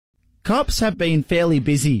cops have been fairly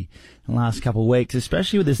busy the last couple of weeks,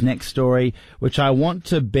 especially with this next story, which I want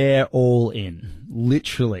to bear all in,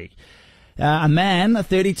 literally. A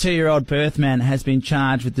 32-year-old Perth man, has been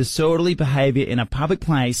charged with disorderly behaviour in a public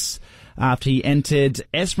place after he entered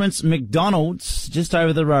Esperance McDonald's just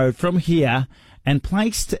over the road from here and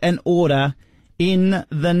placed an order in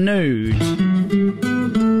the nude.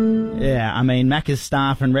 Yeah, I mean, Macca's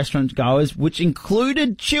staff and restaurant goers, which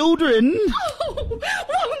included children... Oh,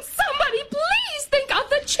 won't somebody please think of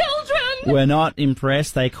the children? Were not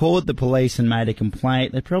impressed. They called the police and made a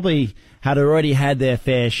complaint. They probably had already had their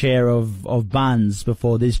fair share of buns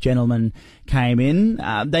before this gentleman came in.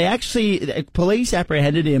 Police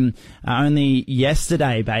apprehended him only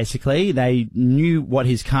yesterday, basically. They knew what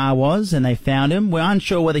his car was and they found him. We're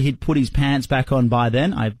unsure whether he'd put his pants back on by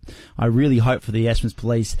then. I really hope for the Esperance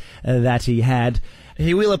police that he had.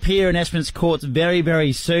 He will appear in Esperance courts very,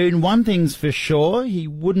 very soon. One thing's for sure, he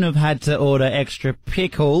wouldn't have had to order extra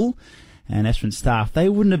pickle. And Esperance staff, they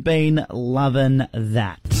wouldn't have been loving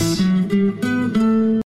that.